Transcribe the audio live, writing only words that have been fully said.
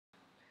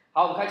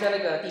好，我们看一下那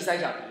个第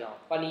3小题哦，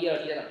范例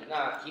2第3小题。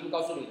那题目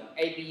告诉你的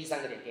 ，A、B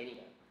 3个点给你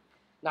的，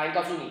那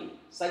告诉你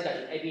三角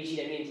形 ABC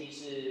的面积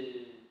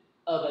是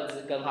2分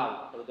之根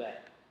号5，对不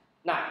对？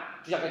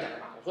那就像刚才讲的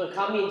嘛，我说你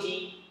看到面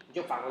积，你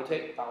就返回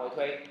推，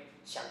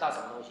想到什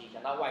么东西？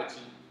想到外积。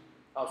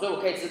好，所以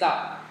我可以知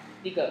道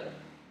一个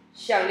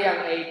向量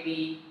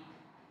AB，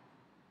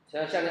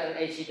 向量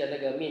AC 的那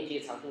个面积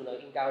的长度呢，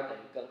应该会等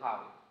于根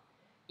号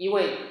5，因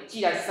为既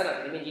然是三角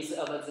形的面积是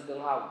2分之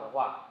根号5的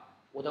话。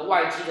我的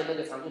外积的那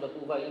个长度的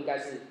部分应该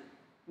是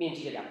面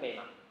积的2倍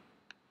嘛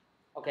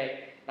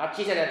 ，OK， 然后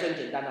接下来就很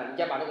简单了，你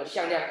只要把那个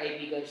向量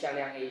AB 跟向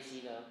量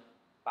AC 呢，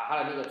把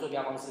它的那个坐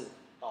标方式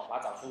把它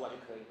找出来就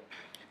可以了。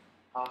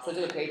好，所以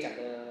这个可以讲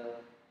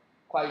的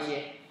快一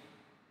些。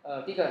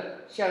第一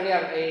个向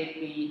量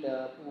AB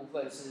的部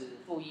分是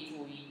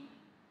-1、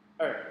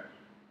-2，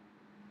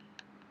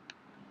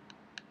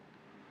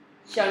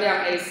向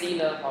量 AC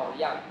呢，一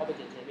样后面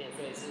减前面，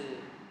所以是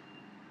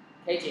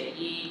k 减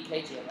1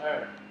 k 减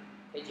2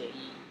 k 减1。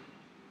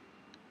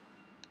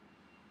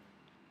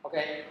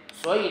OK，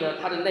 所以呢，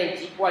它的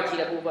外积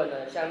的部分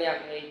呢，向量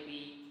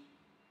AB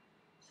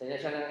乘以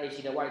向量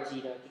AC 的外积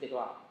呢，就得多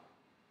少？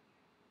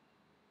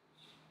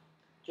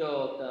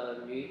就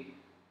等于，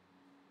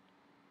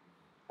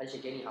还写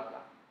给你好了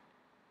啦。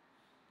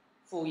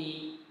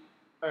-1、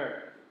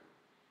2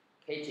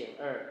 k 减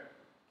2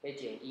 k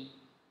减1，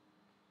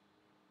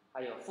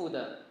还有负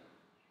的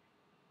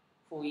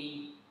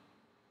-1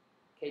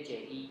 k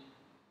减1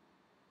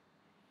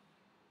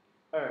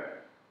 2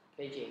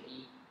 k 减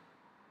1。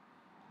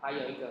还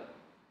有一个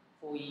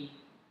-1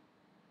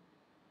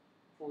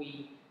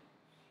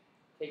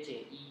 k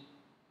减1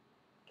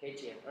 k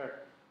减2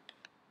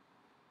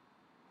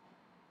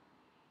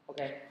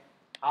 ，OK，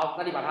 好，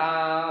那你把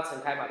它乘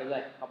开嘛，对不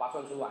对？好，把它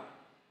算出来。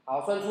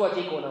好，算出来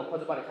结果呢，我快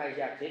速帮你看一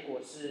下，结果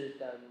是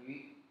等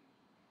于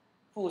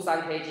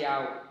-3k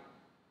加5，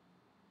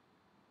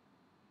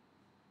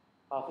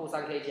好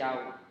，-3k 加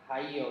5，还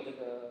有这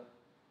个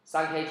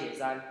3k 减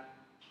3，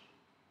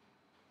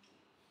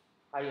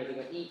还有这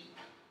个1。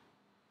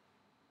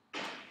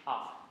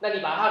好，那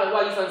你把它的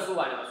外积算出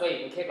来了，所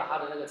以你可以把它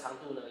的那个长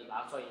度呢，你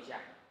把它算一下。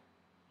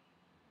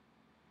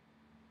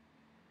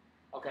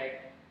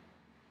OK，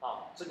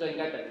 好，这个应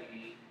该等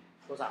于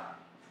多少？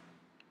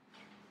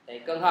等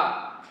于根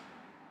号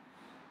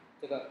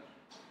这个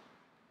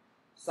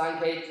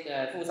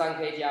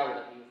-3k 加5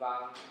的平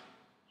方，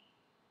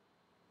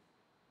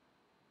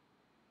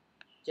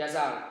加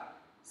上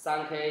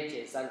3k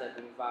减3的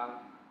平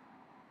方，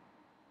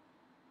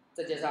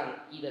再加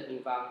上1的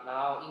平方，然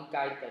后应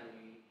该等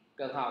于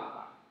根号5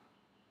吧？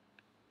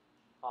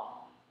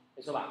好，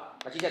没错吧？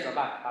那接下来怎么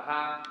办？把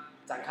它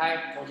展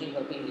开，重新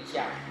合并一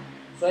下，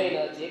所以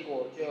呢，结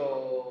果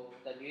就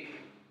等于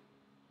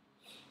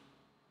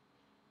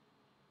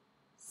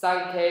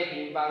3k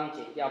平方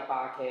减掉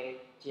8k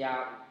加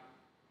5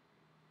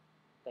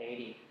等于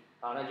0。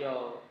好，那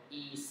就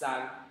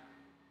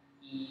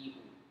1315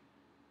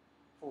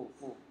负，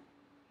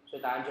所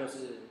以答案就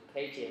是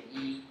k 减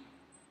1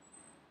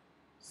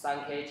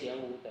 3k 减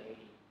5等于0，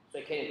所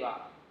以 k 等于多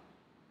少？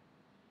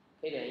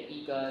 k 等于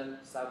1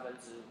跟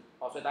5/3，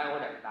所以答案会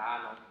2个答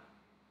案哦。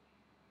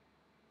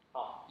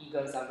好，1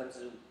跟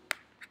5/3，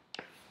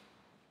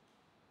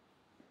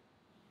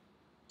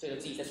这个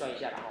自己再算一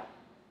下，然后。